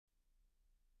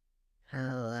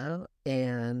Hello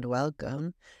and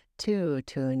welcome to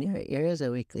Tune Your Ears, a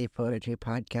weekly poetry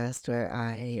podcast where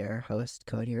I, your host,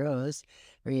 Cody Rose,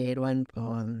 read one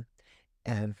poem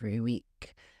every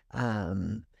week.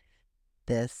 Um,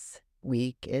 this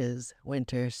week is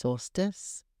winter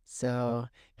solstice, so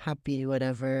happy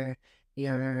whatever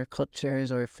your cultures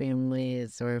or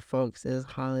families or folks'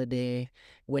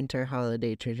 winter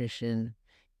holiday tradition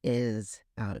is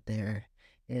out there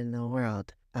in the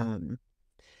world.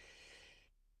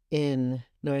 In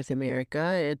North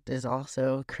America, it is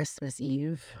also Christmas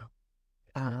Eve.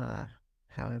 Uh,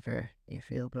 However you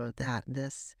feel about that,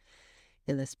 this,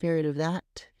 in the spirit of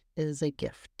that, is a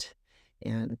gift.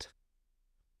 And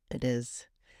it is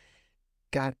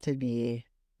got to be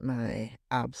my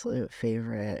absolute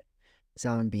favorite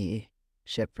zombie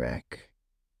shipwreck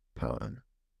poem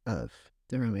of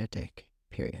the Romantic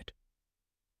period.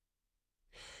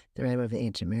 The Rime of the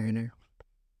Ancient Mariner,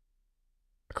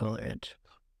 Coleridge.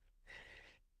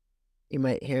 You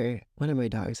might hear one of my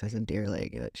dogs has a deer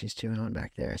leg that she's chewing on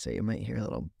back there, so you might hear a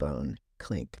little bone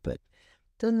clink, but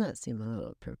doesn't that seem a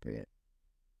little appropriate?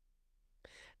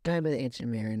 Rime of the Ancient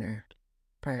Mariner,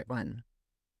 Part 1.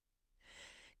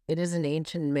 It is an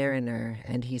ancient mariner,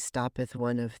 and he stoppeth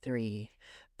one of three.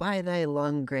 By thy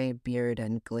long grey beard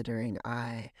and glittering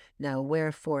eye, now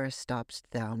wherefore stopp'st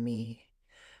thou me?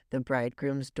 The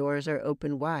bridegroom's doors are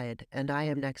open wide, and I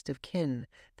am next of kin.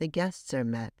 The guests are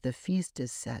met, the feast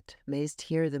is set, mayst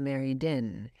hear the merry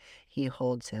din. He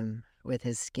holds him with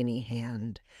his skinny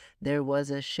hand. There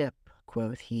was a ship,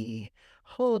 quoth he.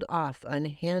 Hold off,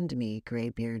 unhand me,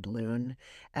 greybeard loon.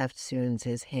 Eftsoons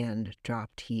his hand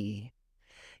dropped he.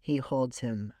 He holds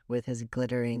him with his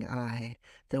glittering eye.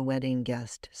 The wedding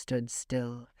guest stood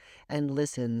still, and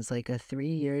listens like a 3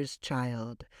 years'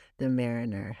 child. The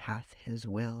mariner hath his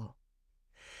will.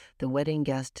 The wedding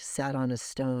guest sat on a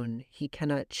stone, he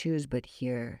cannot choose but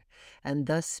hear, and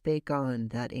thus spake on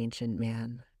that ancient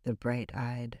man, the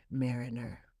bright-eyed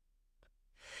mariner.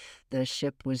 The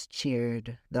ship was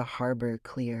cheered, the harbor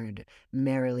cleared,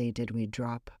 merrily did we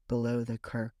drop below the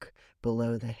kirk,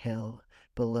 below the hill,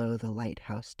 below the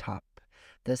lighthouse top.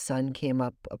 The sun came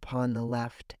up upon the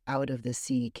left, out of the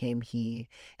sea came he,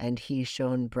 and he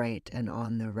shone bright, and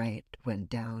on the right went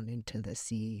down into the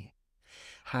sea.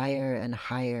 Higher and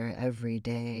higher every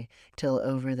day, till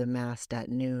over the mast at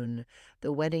noon.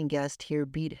 The wedding guest here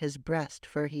beat his breast,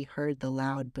 for he heard the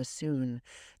loud bassoon.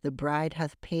 The bride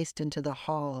hath paced into the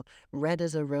hall, red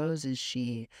as a rose is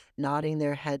she, nodding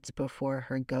their heads before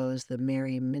her goes the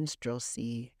merry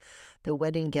minstrelsy. The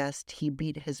wedding guest he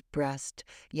beat his breast,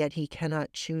 yet he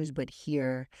cannot choose but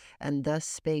hear, and thus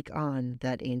spake on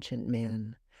that ancient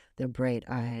man, the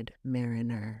bright-eyed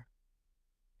mariner.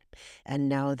 And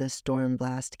now the storm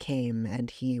blast came, and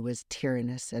he was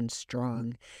tyrannous and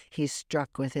strong. He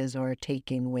struck with his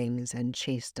o'ertaking wings, and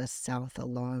chased us south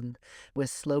along, with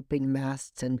sloping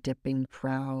masts and dipping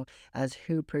prow, as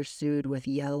who pursued with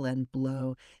yell and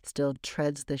blow, still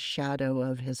treads the shadow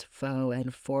of his foe,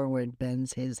 and forward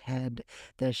bends his head.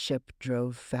 The ship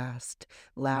drove fast,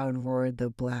 loud roared the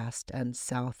blast, and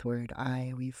southward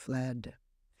aye we fled.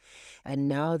 And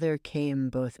now there came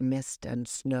both mist and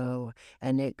snow,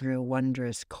 and it grew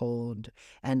wondrous cold,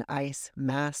 and ice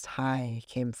mast high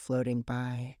came floating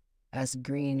by, as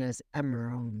green as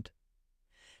emerald.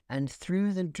 And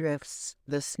through the drifts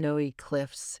the snowy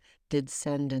cliffs did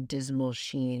send a dismal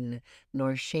sheen,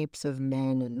 nor shapes of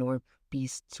men nor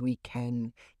beasts we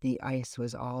ken, the ice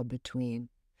was all between.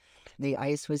 The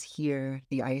ice was here,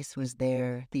 the ice was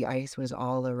there, the ice was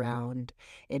all around.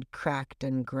 It cracked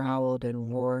and growled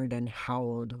and roared and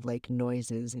howled like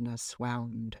noises in a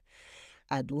swound.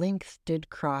 At length did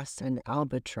cross an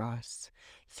albatross.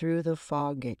 Through the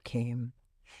fog it came.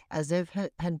 As if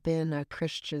it had been a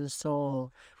Christian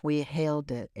soul, we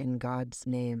hailed it in God's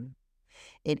name.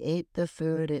 It ate the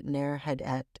food it ne'er had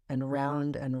et, and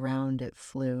round it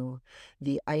flew.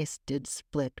 The ice did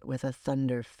split with a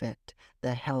thunder fit,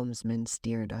 the helmsman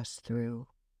steered us through.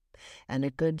 And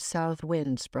a good south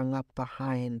wind sprung up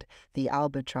behind, the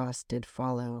albatross did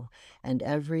follow, and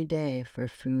every day for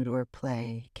food or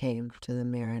play came to the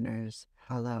mariners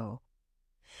hallo.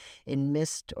 In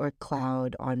mist or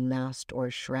cloud, on mast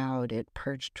or shroud, it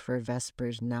perched for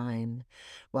vespers 9,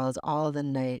 whiles all the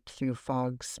night through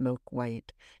fog smoke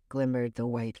white glimmered the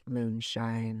white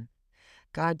moonshine.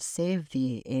 God save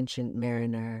thee, ancient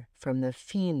mariner, from the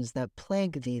fiends that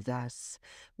plague thee thus.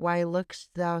 Why look'st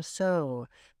thou so?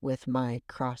 With my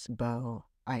crossbow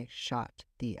I shot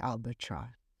the albatross.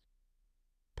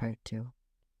 Part 2.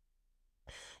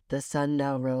 The sun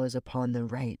now rose upon the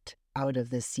right, Out of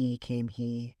the sea came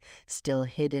he, still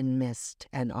hid in mist,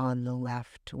 and on the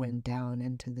left went down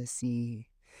into the sea.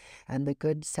 And the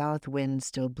good south wind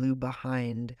still blew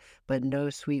behind, but no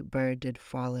sweet bird did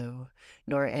follow,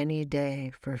 nor any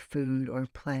day for food or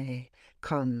play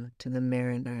come to the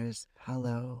mariner's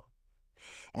hallo.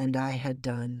 And I had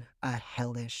done a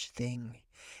hellish thing,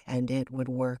 and it would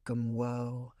work 'em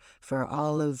woe, for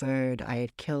all averred I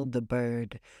had killed the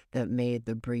bird that made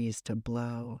the breeze to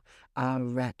blow. Ah,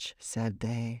 wretch, said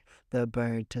they, the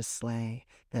bird to slay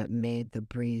that made the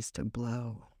breeze to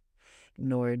blow.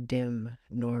 Nor dim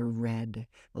nor red,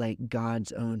 like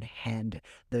God's own head,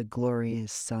 the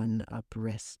glorious sun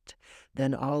uprist.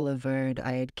 Then all averred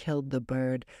I had killed the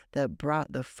bird that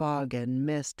brought the fog and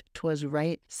mist. 'Twas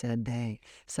right, said they,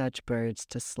 such birds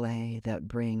to slay that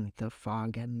bring the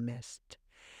fog and mist.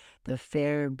 The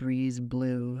fair breeze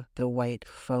blew, the white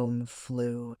foam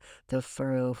flew, the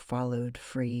furrow followed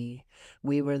free.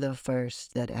 We were the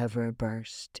first that ever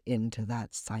burst into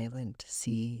that silent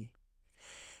sea.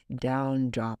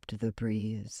 Down dropped the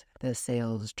breeze, the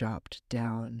sails dropped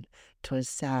down, 'twas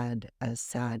sad as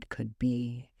sad could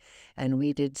be, and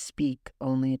we did speak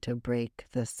only to break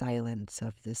the silence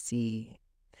of the sea.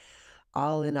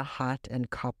 All in a hot and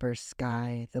copper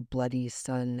sky, the bloody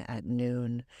sun at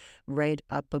noon, right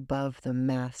up above the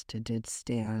mast did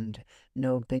stand,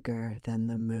 no bigger than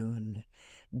the moon.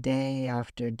 Day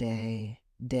after day,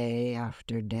 day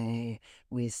after day,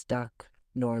 we stuck,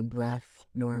 nor breath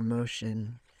nor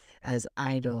motion, as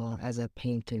idle as a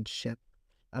painted ship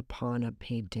upon a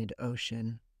painted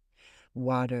ocean.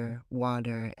 Water,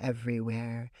 water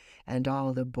everywhere, and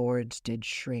all the boards did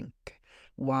shrink.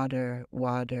 Water,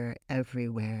 water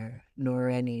everywhere, nor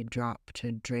any drop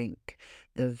to drink.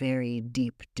 The very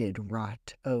deep did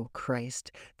rot, O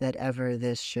Christ, that ever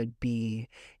this should be.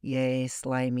 Yea,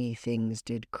 slimy things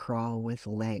did crawl with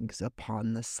legs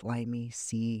upon the slimy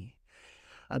sea.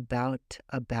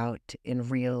 About, in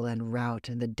reel and rout,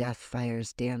 and the death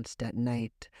fires danced at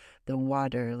night. The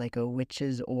water, like a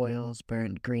witch's oils,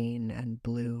 burned green and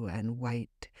blue and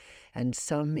white. And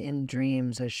some in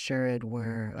dreams assured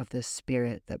were of the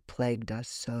spirit that plagued us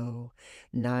so.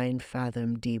 9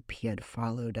 fathom deep he had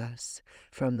followed us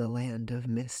from the land of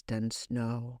mist and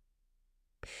snow.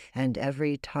 And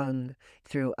every tongue,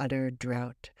 through utter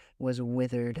drought, was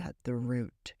withered at the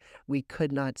root. We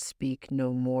could not speak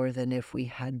no more than if we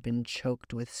had been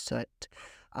choked with soot.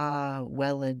 Ah,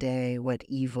 well a day, what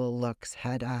evil looks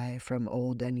had I from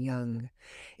old and young,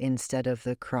 instead of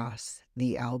the cross,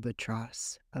 the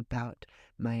albatross about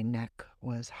my neck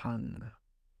was hung.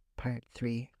 Part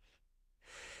 3.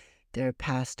 There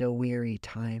passed a weary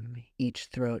time, each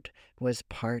throat was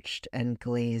parched and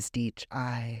glazed each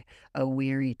eye. A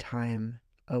weary time,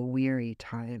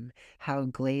 how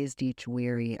glazed each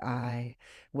weary eye,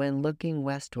 when looking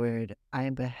westward I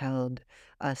beheld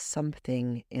a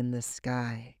something in the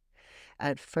sky.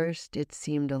 At first it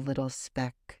seemed a little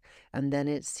speck, and then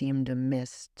it seemed a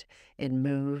mist. It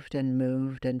moved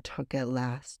and took at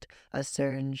last a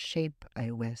certain shape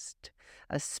I wist.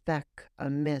 A speck, a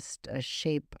mist, a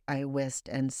shape I wist,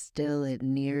 and still it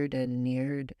neared and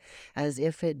neared. As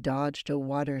if it dodged a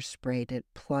water sprite, it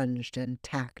plunged and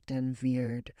tacked and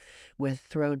veered. With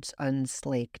throats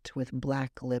unslaked, with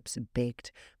black lips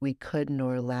baked, we could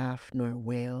nor laugh nor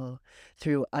wail.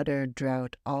 Through utter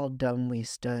drought all dumb we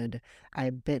stood. I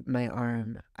bit my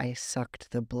arm, I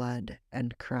sucked the blood,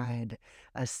 and cried,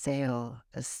 "A sail,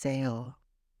 a sail."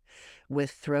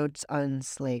 With throats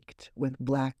unslaked, with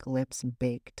black lips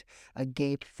baked,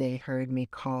 agape they heard me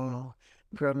call.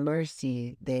 For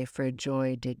mercy they for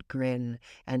joy did grin,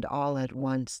 and all at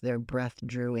once their breath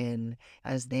drew in,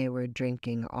 as they were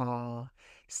drinking all.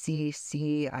 See,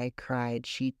 see, I cried,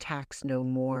 she tacks no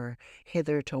more,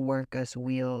 hither to work us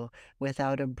weal.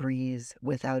 Without a breeze,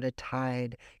 without a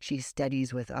tide, she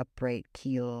steadies with upright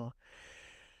keel.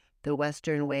 The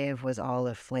western wave was all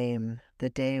aflame, the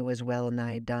day was well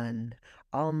nigh done.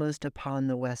 Almost upon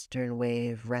the western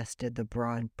wave rested the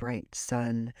broad bright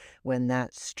sun, when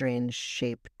that strange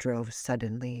shape drove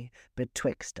suddenly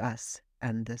betwixt us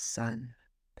and the sun.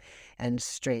 And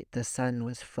straight the sun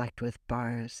was flecked with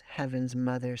bars. Heaven's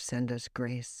mother send us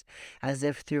grace. As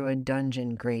if through a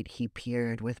dungeon grate he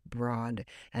peered with broad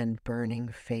and burning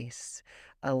face.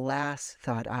 Alas,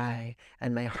 thought I,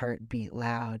 and my heart beat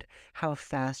loud, how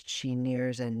fast she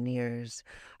nears and nears.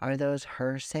 Are those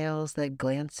her sails that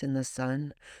glance in the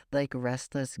sun like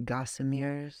restless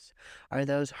gossameres? Are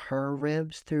those her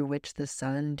ribs through which the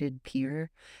sun did peer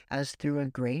as through a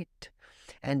grate?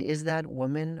 And is that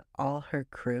woman all her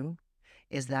crew?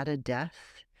 Is that a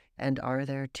death? And are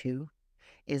there two?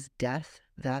 Is death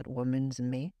that woman's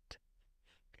mate?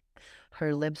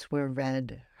 Her lips were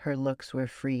red, her looks were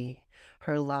free,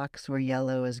 her locks were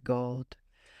yellow as gold.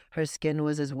 Her skin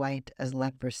was as white as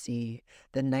leprosy,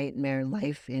 the nightmare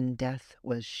life in death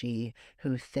was she,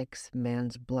 who thicks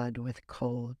man's blood with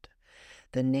cold.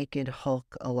 The naked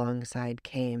hulk alongside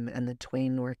came, and the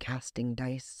twain were casting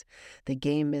dice. The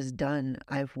game is done,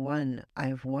 I've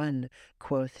won,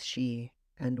 quoth she,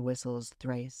 and whistles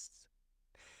thrice.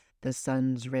 The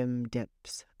sun's rim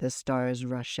dips, the stars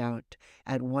rush out,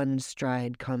 at one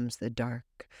stride comes the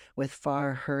dark. With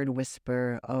far heard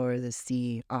whisper o'er the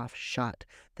sea, off shot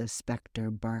the spectre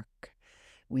bark.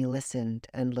 We listened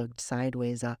and looked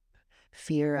sideways up,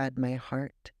 fear at my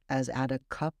heart, as at a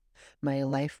cup my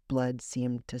life blood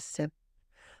seemed to sip.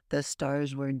 The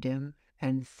stars were dim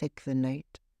and thick the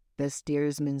night. The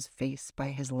steersman's face by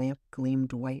his lamp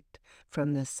gleamed white.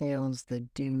 From the sails the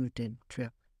dew did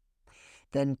drip.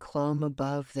 Then clomb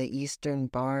above the eastern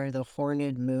bar the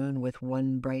horned moon with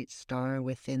one bright star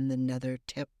within the nether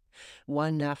tip.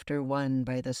 One after one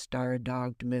by the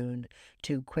star-dogged moon,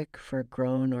 too quick for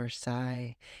groan or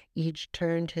sigh, each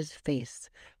turned his face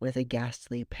with a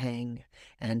ghastly pang,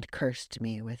 and cursed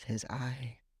me with his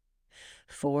eye.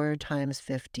 4 times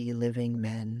 50 living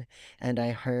men, and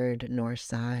I heard nor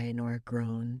sigh nor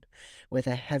groan. With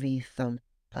a heavy thump,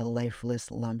 a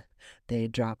lifeless lump, they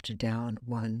dropped down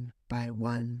one by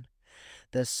one.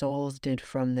 The souls did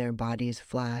from their bodies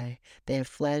fly, they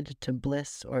fled to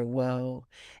bliss or woe,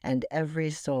 and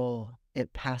every soul,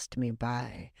 it passed me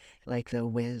by, like the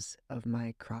whiz of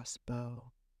my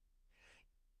crossbow.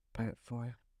 Part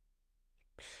 4.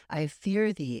 I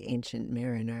fear thee, ancient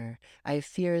mariner, I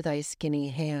fear thy skinny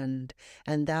hand,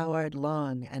 and thou art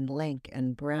long and lank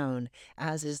and brown,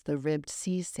 as is the ribbed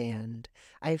sea sand.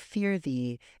 I fear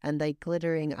thee, and thy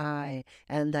glittering eye,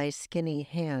 and thy skinny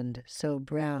hand so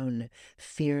brown.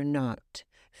 Fear not,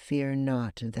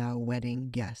 thou wedding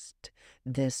guest,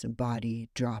 this body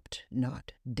dropped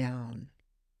not down.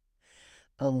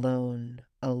 Alone,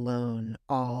 alone,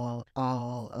 all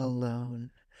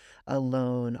alone.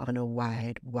 Alone on a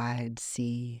wide, wide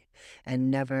sea,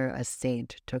 and never a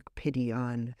saint took pity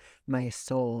on my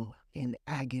soul in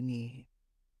agony.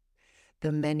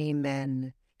 The many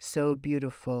men, so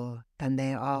beautiful, and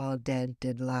they all dead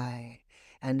did lie,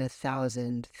 and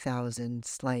 1,000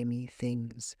 slimy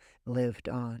things lived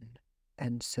on,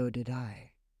 and so did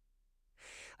I.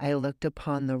 I looked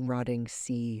upon the rotting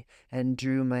sea and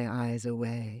drew my eyes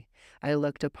away. I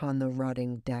looked upon the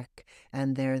rotting deck,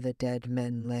 and there the dead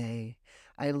men lay.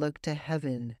 I looked to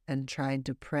heaven and tried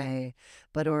to pray,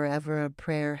 but or ever a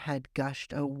prayer had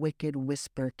gushed, a wicked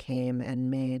whisper came and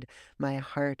made my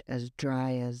heart as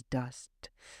dry as dust.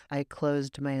 I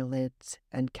closed my lids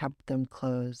and kept them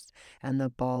closed, and the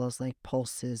balls like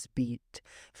pulses beat.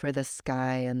 For the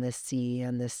sky and the sea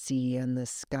and the sea and the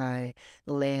sky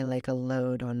lay like a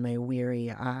load on my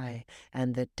weary eye,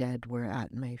 and the dead were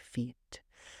at my feet.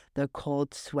 The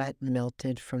cold sweat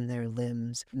melted from their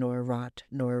limbs, nor rot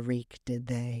nor reek did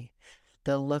they.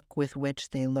 The look with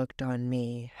which they looked on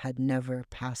me had never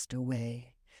passed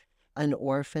away. An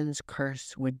orphan's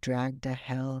curse would drag to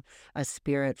hell a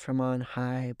spirit from on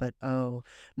high, but oh,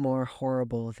 more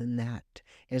horrible than that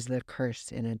is the curse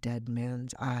in a dead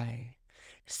man's eye.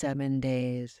 7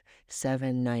 days,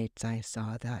 7 nights I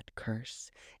saw that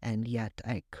curse, and yet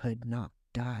I could not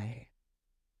die.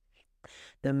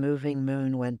 The moving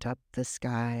moon went up the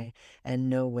sky, and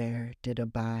nowhere did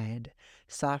abide.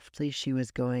 Softly she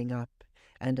was going up,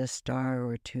 and a star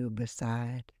or two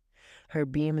beside. Her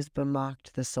beams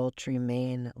bemocked the sultry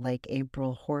main, like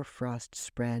April hoarfrost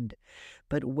spread.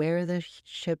 But where the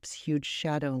ship's huge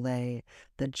shadow lay,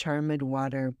 the charmed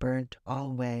water burnt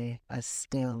alway a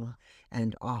still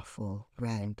and awful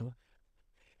red.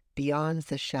 Beyond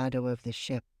the shadow of the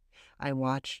ship, I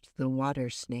watched the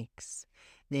water snakes.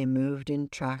 They moved in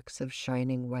tracks of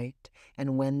shining white,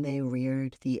 and when they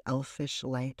reared, the elfish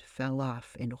light fell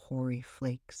off in hoary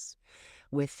flakes.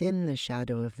 Within the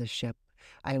shadow of the ship,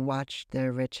 I watched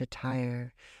their rich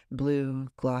attire, blue,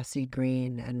 glossy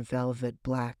green, and velvet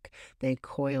black. They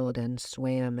coiled and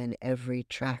swam, and every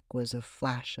track was a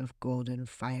flash of golden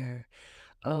fire.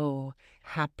 Oh,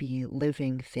 happy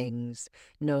living things,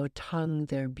 no tongue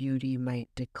their beauty might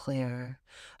declare.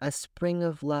 A spring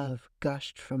of love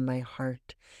gushed from my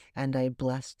heart, and I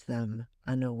blessed them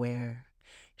unaware.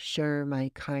 Sure my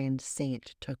kind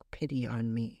saint took pity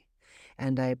on me,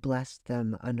 and I blessed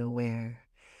them unaware.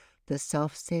 The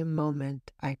selfsame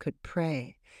moment I could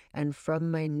pray, and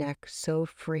from my neck so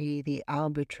free the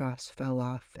albatross fell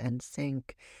off and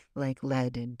sank like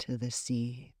lead into the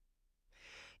sea.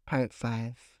 Part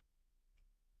 5.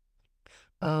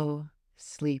 Oh,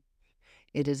 sleep,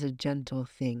 it is a gentle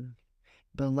thing.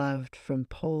 beloved from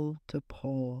pole to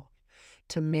pole.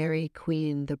 To Mary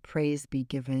Queen the praise be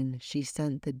given. She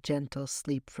sent the gentle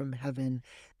sleep from heaven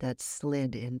that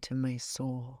slid into my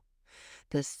soul.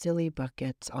 The silly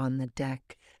buckets on the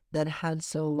deck that had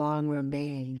so long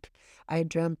remained, I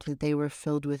dreamt that they were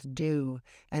filled with dew,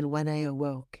 and when I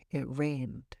awoke it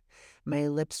rained. My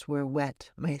lips were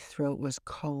wet, my throat was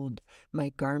cold,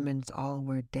 my garments all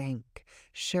were dank.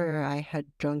 Sure, I had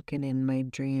drunken in my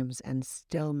dreams, and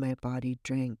still my body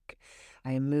drank.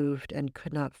 I moved and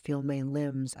could not feel my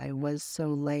limbs, I was so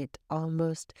light,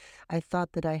 almost I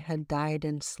thought that I had died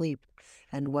in sleep,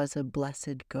 and was a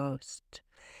blessed ghost.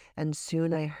 And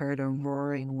soon I heard a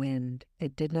roaring wind.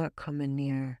 It did not come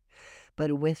anear,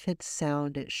 but with its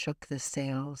sound it shook the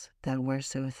sails that were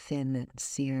so thin and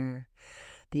sere.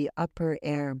 The upper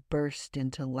air burst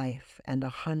into life, and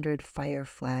 100 fire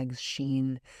flags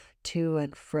sheen. To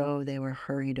and fro they were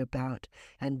hurried about,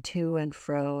 and to and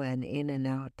fro and in and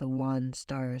out the wan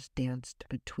stars danced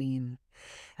between.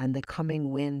 And the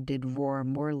coming wind did roar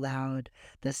more loud,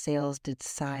 the sails did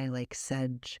sigh like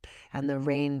sedge, and the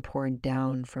rain poured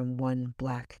down from one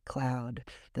black cloud,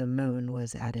 the moon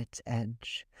was at its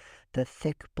edge. The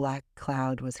thick black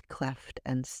cloud was cleft,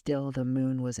 and still the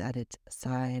moon was at its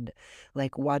side.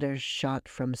 Like waters shot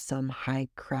from some high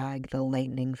crag, the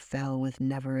lightning fell with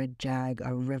never a jag,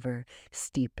 a river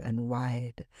steep and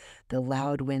wide. The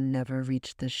loud wind never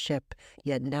reached the ship,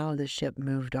 yet now the ship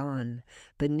moved on.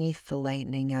 Beneath the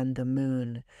lightning and the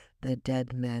moon, the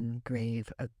dead men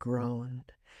gave a groan.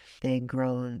 They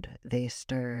groaned, they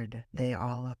stirred, they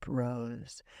all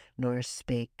uprose, nor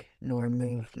spake, nor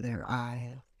moved their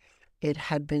eyes. It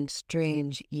had been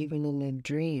strange, even in a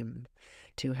dream,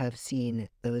 to have seen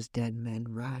those dead men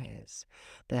rise.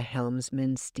 The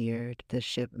helmsman steered, the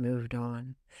ship moved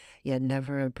on, yet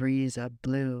never a breeze up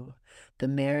blew. The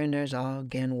mariners all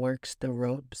 'gan works the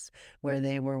ropes, where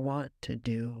they were wont to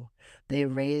do. They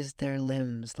raised their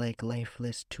limbs like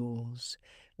lifeless tools.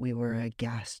 We were a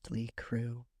ghastly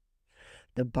crew.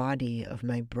 The body of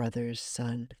my brother's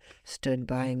son stood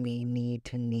by me knee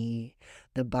to knee.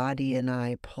 The body and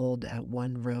I pulled at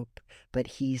one rope, but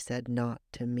he said naught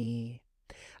to me.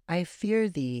 I fear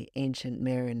thee, ancient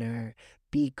mariner,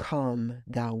 be calm,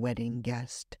 thou wedding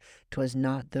guest. 'Twas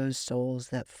not those souls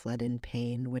that fled in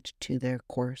pain which to their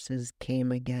courses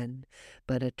came again,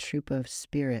 but a troop of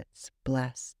spirits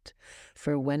blessed.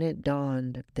 For when it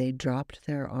dawned, they dropped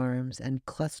their arms and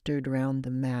clustered round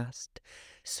the mast.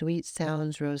 Sweet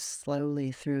sounds rose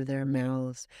slowly through their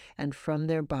mouths, and from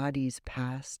their bodies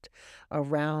passed.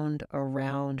 Around,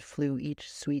 around flew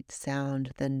each sweet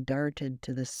sound, then darted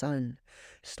to the sun.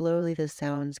 Slowly the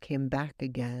sounds came back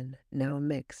again, now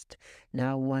mixed,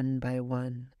 now one by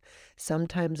one.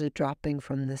 Sometimes a dropping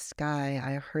from the sky,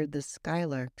 I heard the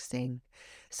skylark sing.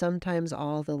 Sometimes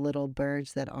all the little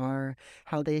birds that are,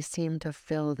 how they seem to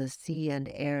fill the sea and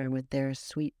air with their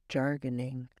sweet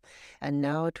jargoning. And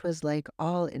now 'twas like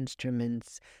all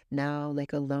instruments, now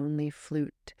like a lonely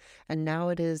flute, and now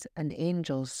it is an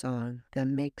angel's song that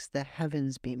makes the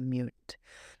heavens be mute.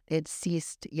 It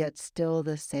ceased, yet still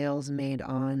the sails made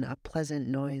on a pleasant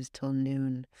noise till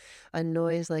noon, a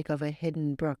noise like of a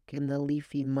hidden brook in the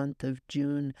leafy month of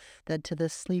June, that to the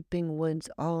sleeping woods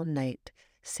all night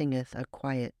singeth a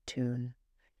quiet tune.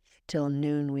 Till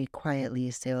noon we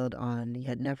quietly sailed on,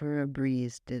 yet never a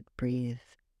breeze did breathe.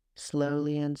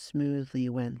 Slowly and smoothly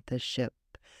went the ship,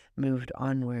 moved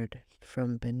onward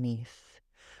from beneath.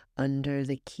 Under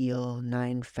the keel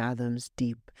 9 fathoms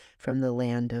deep, from the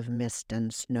land of mist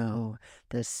and snow,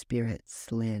 the spirit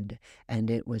slid,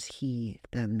 and it was he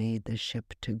that made the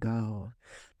ship to go.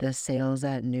 The sails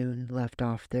at noon left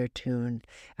off their tune,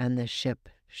 and the ship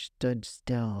stood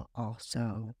still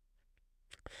also.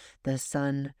 The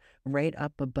sun, right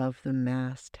up above the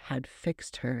mast, had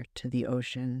fixed her to the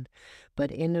ocean,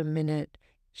 but in a minute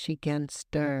she 'gan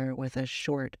stir with a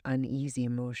short, uneasy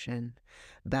motion,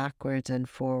 backwards and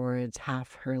forwards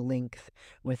half her length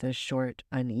with a short,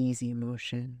 uneasy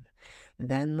motion.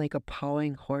 Then, like a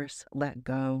pawing horse let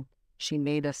go, she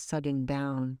made a sudden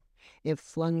bound. It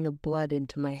flung the blood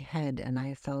into my head, and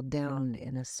I fell down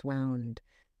in a swound.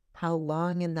 How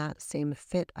long in that same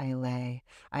fit I lay,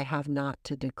 I have not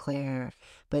to declare,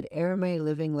 but ere my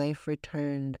living life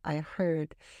returned, I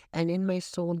heard, and in my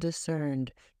soul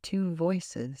discerned, 2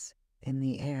 voices in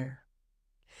the air.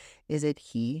 Is it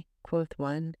he, quoth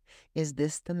one? Is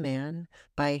this the man,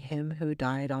 by him who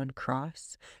died on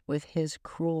cross? With his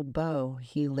cruel bow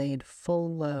he laid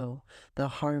full low the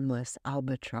harmless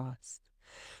albatross.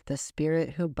 The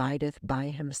spirit who bideth by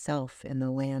himself in the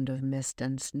land of mist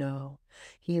and snow.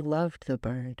 He loved the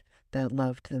bird that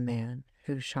loved the man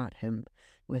who shot him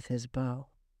with his bow.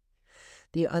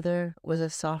 The other was a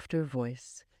softer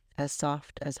voice, as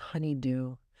soft as honey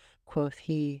dew. Quoth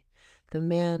he, the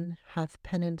man hath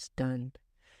penance done,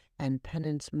 and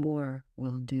penance more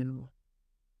will do.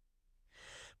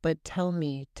 But tell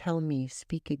me,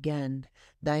 speak again,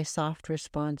 thy soft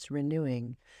response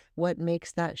renewing. What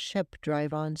makes that ship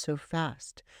drive on so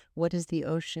fast? What is the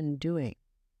ocean doing?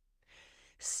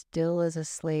 Still as a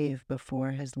slave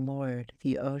before his lord,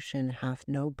 the ocean hath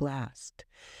no blast.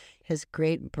 His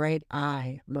great bright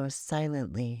eye most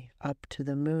silently up to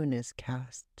the moon is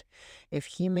cast, if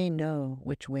he may know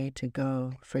which way to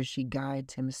go, for she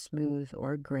guides him smooth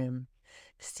or grim.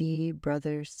 See,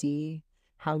 brother, see,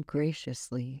 how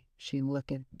graciously she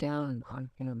looketh down on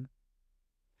him.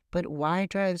 But why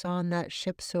drives on that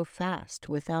ship so fast,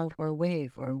 without or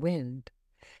wave or wind?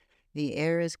 The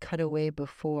air is cut away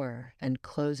before, and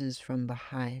closes from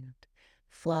behind.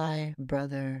 Fly,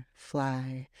 brother,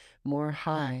 fly, more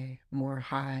high,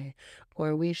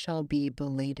 or we shall be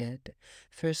belated.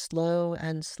 For slow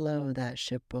and slow that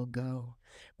ship will go,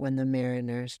 when the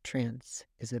mariner's trance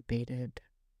is abated.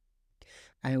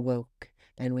 I woke,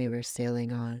 and we were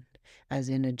sailing on, as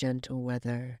in a gentle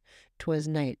weather. 'Twas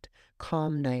night,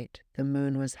 calm night, the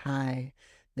moon was high,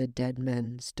 the dead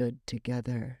men stood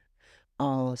together.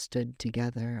 All stood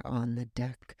together on the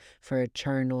deck for a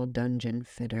charnel dungeon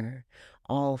fitter.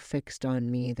 All fixed on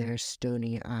me their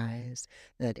stony eyes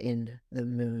that in the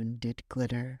moon did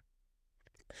glitter.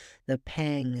 The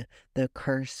pang, the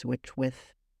curse with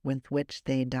which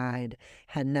they died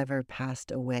had never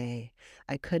passed away.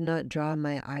 I could not draw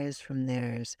my eyes from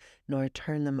theirs, nor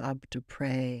turn them up to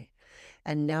pray.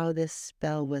 And now this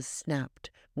spell was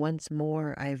snapped. Once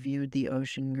more I viewed the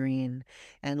ocean green,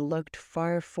 and looked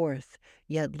far forth,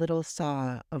 yet little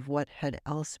saw of what had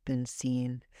else been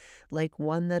seen. Like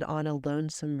one that on a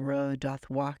lonesome road doth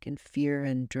walk in fear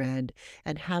and dread,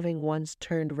 and having once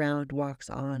turned round walks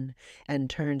on, and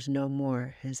turns no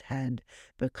more his head,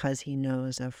 because he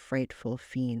knows a frightful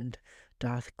fiend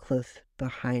doth close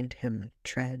behind him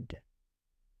tread.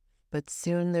 But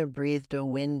soon there breathed a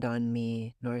wind on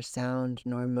me, nor sound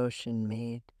nor motion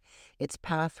made. Its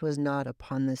path was not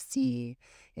upon the sea,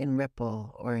 in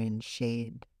ripple or in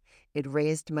shade. It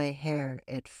raised my hair,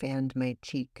 it fanned my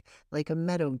cheek, like a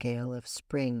meadow gale of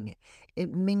spring.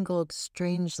 It mingled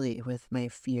strangely with my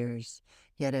fears,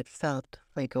 yet it felt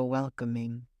like a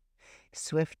welcoming.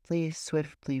 Swiftly,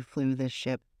 swiftly flew the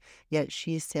ship, yet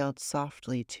she sailed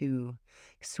softly too.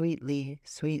 Sweetly,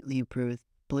 sweetly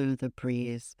blew the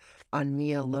breeze, on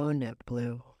me alone it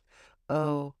blew.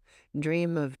 Oh,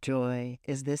 dream of joy,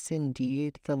 is this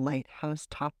indeed the lighthouse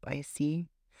top I see?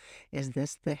 Is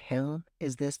this the hill?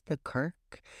 Is this the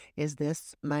kirk? Is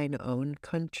this mine own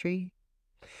country?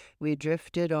 We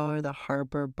drifted o'er the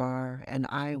harbor bar, and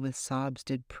I with sobs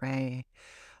did pray.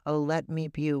 Oh, let me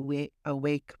be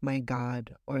awake, my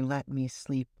God, or let me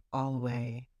sleep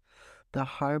alway. The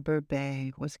harbor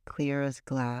bay was clear as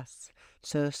glass,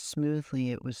 so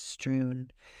smoothly it was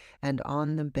strewn, and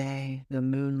on the bay the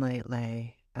moonlight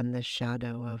lay, and the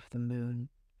shadow of the moon.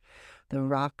 The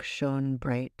rock shone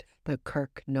bright, the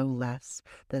kirk no less,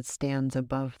 that stands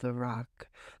above the rock.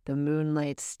 The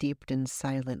moonlight steeped in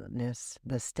silentness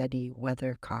the steady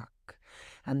weathercock.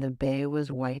 And the bay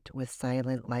was white with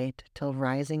silent light, till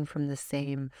rising from the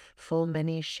same, full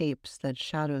many shapes that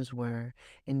shadows were,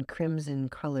 in crimson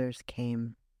colors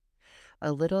came.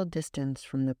 A little distance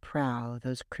from the prow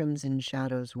those crimson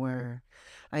shadows were.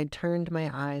 I turned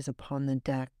my eyes upon the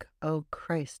deck. O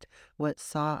Christ, what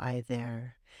saw I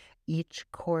there? Each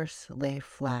corse lay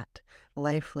flat,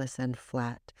 lifeless and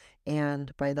flat,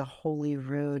 and by the holy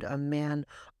rood a man,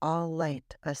 all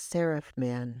light, a seraph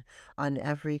man, on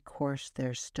every corse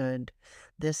there stood.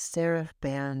 This seraph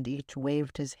band each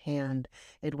waved his hand,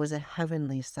 it was a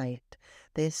heavenly sight.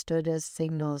 They stood as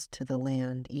signals to the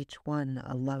land, each one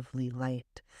a lovely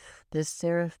light. This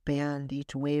seraph band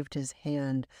each waved his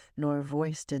hand, nor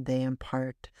voice did they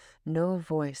impart. No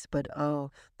voice, but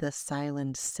oh, the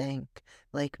silence sank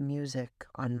like music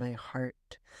on my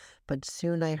heart. But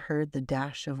soon I heard the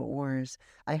dash of oars,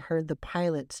 I heard the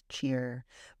pilots cheer.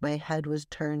 My head was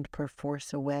turned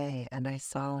perforce away, and I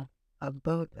saw a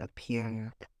boat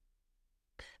appear.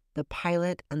 The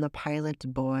pilot and the pilot's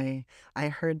boy, I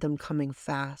heard them coming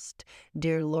fast.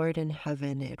 Dear Lord in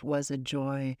heaven, it was a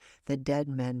joy the dead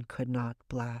men could not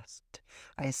blast.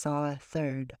 I saw a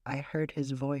third, I heard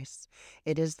his voice.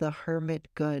 It is the hermit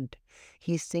good.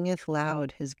 He singeth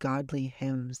loud his godly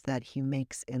hymns that he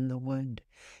makes in the wood.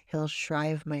 He'll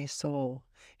shrive my soul,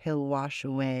 he'll wash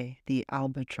away the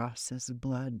albatross's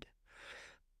blood.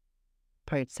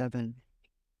 Part 7.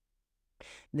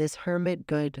 This hermit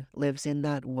good lives in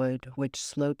that wood which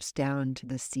slopes down to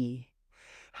the sea.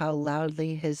 How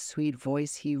loudly his sweet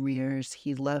voice he rears,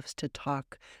 he loves to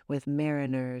talk with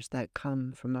mariners that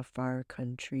come from a far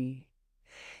country.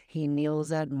 He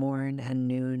kneels at morn and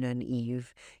noon and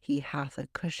eve, he hath a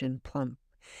cushion plump.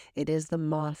 It is the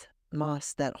moss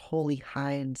that wholly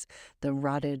hides the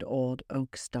rotted old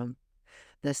oak stump.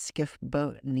 The skiff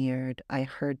boat neared, I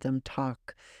heard them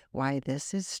talk. Why,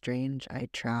 this is strange, I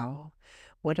trow.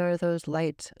 What are those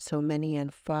lights, so many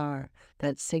and far,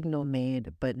 that signal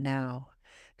made but now?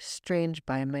 Strange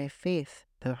by my faith,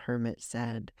 the hermit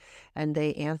said, and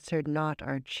they answered not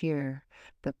our cheer.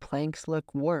 The planks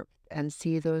look warped, and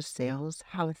see those sails,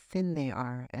 how thin they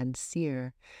are and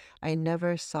sere. I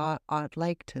never saw aught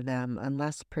like to them,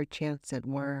 unless perchance it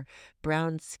were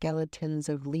brown skeletons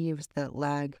of leaves that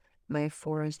lag my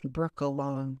forest brook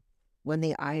along, when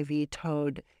the ivy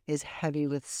toad is heavy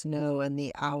with snow, and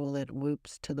the owlet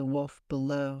whoops to the wolf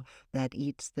below that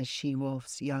eats the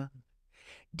she-wolf's young.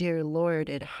 Dear Lord,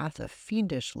 it hath a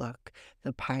fiendish look,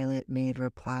 the pilot made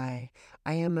reply.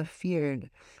 I am afeard.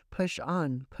 Push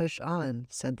on,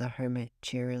 said the hermit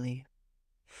cheerily.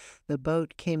 The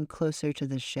boat came closer to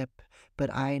the ship,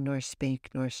 but I nor spake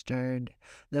nor stirred.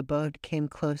 The boat came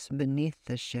close beneath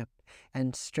the ship,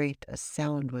 and straight a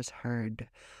sound was heard.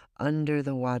 Under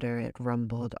the water it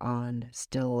rumbled on,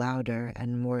 still louder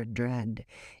and more dread.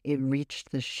 It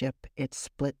reached the ship, it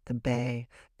split the bay,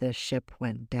 the ship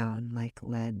went down like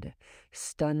lead.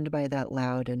 Stunned by that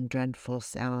loud and dreadful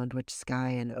sound which sky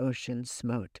and ocean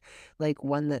smote, like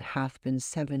one that hath been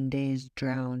 7 days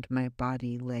drowned, my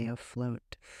body lay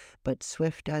afloat. But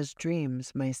swift as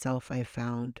dreams myself I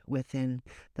found within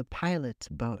the pilot's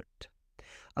boat.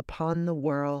 Upon the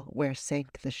whirl where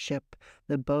sank the ship,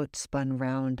 the boat spun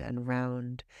round and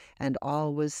round, and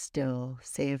all was still,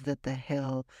 save that the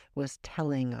hill was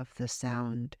telling of the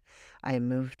sound. I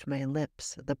moved my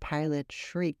lips, the pilot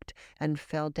shrieked and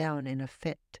fell down in a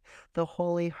fit. The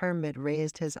holy hermit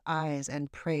raised his eyes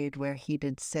and prayed where he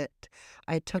did sit.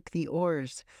 I took the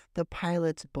oars, the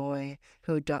pilot's boy,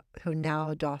 who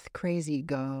now doth crazy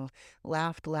go,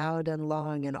 laughed loud and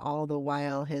long, and all the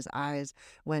while his eyes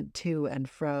went to and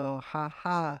fro. Ha,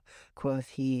 ha, quoth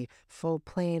he, full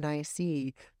plain I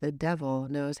see, the devil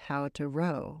knows how to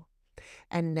row.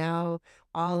 And now,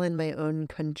 all in my own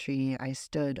country, I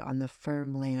stood on the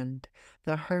firm land.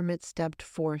 The hermit stepped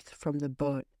forth from the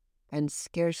boat, and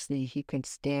scarcely he could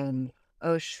stand.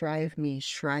 Oh, shrive me,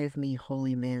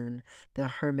 holy man. The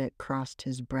hermit crossed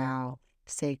his brow.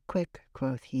 Say quick,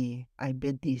 quoth he, I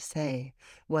bid thee say,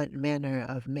 what manner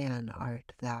of man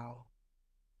art thou?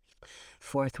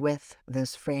 Forthwith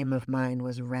this frame of mine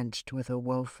was wrenched with a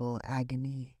woeful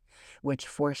agony, which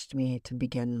forced me to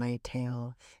begin my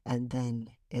tale, and then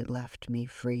it left me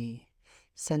free.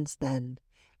 Since then,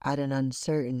 at an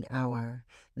uncertain hour,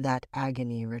 that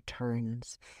agony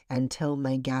returns, and till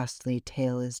my ghastly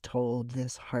tale is told,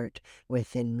 this heart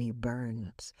within me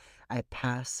burns. I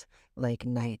pass like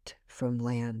night from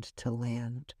land to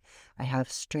land. I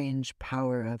have strange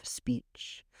power of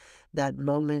speech. That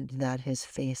moment that his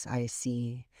face I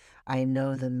see, I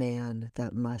know the man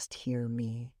that must hear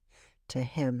me. To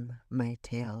him my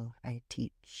tale I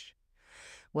teach.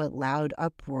 What loud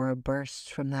uproar bursts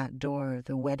from that door?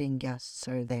 The wedding guests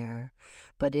are there,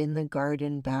 but in the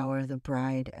garden bower the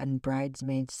bride and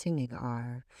bridesmaids singing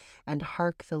are. And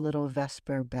hark the little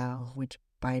vesper bell which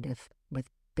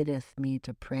biddeth me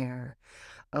to prayer.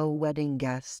 O wedding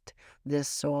guest, this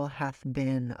soul hath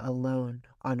been alone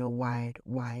on a wide,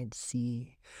 wide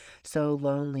sea. So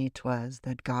lonely 'twas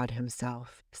that God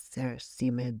himself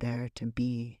seemed there to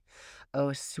be.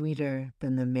 O sweeter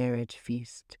than the marriage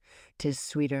feast, 'tis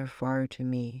sweeter far to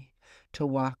me, to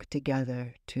walk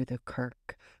together to the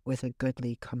kirk with a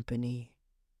goodly company.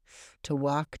 To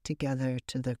walk together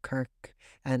to the kirk,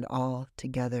 and all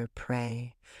together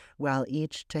pray, while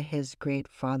each to his great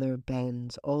Father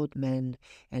bends, old men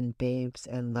and babes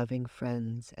and loving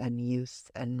friends, and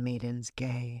youths and maidens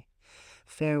gay.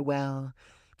 Farewell,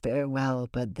 farewell,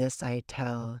 but this I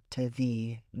tell to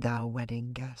thee, thou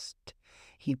wedding guest.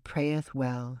 He prayeth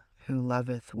well who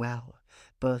loveth well,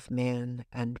 both man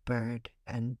and bird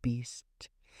and beast.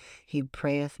 He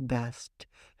prayeth best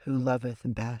who loveth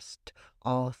best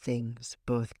all things,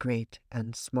 both great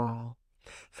and small.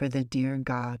 For the dear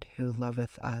God who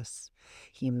loveth us,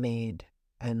 he made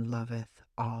and loveth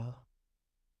all.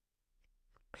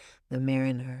 The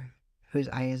mariner, whose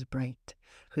eye is bright,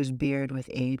 whose beard with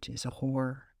age is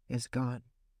hoar, is gone.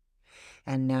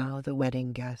 And now the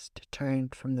wedding guest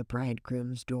turned from the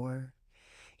bridegroom's door.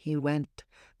 He went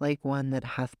like one that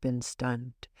hath been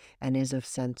stunned, and is of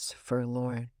sense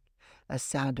forlorn. A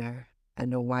sadder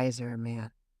and a wiser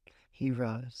man, he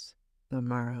rose the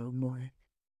morrow morn.